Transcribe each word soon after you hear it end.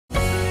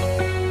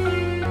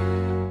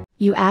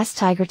You ask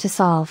Tiger to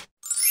solve.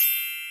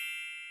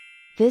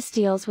 This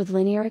deals with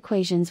linear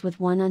equations with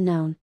one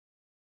unknown.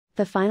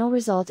 The final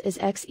result is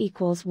x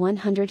equals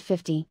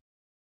 150.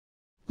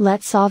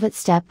 Let's solve it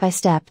step by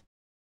step.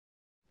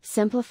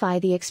 Simplify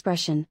the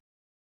expression.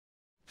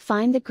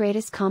 Find the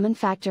greatest common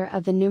factor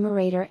of the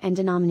numerator and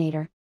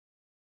denominator.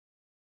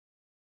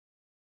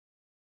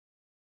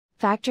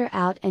 Factor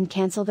out and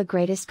cancel the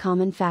greatest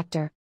common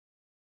factor.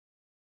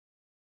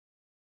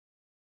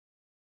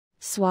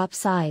 Swap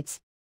sides.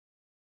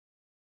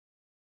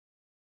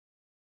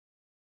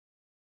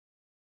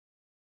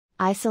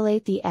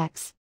 Isolate the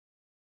x.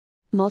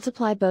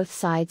 Multiply both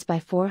sides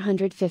by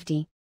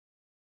 450.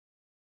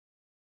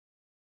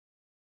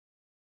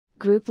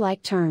 Group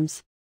like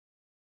terms.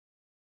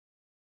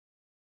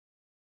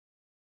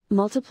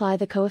 Multiply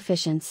the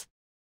coefficients.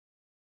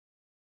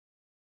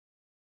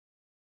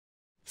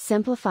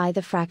 Simplify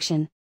the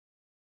fraction.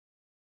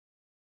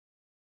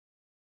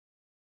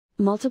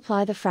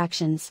 Multiply the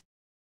fractions.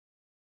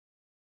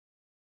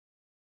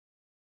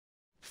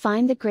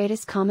 Find the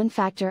greatest common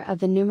factor of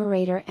the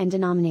numerator and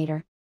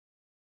denominator.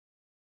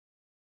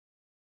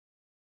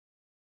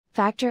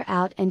 Factor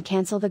out and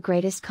cancel the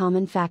greatest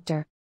common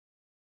factor.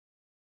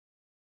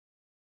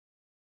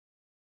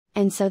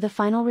 And so the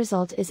final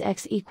result is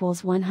x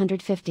equals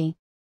 150.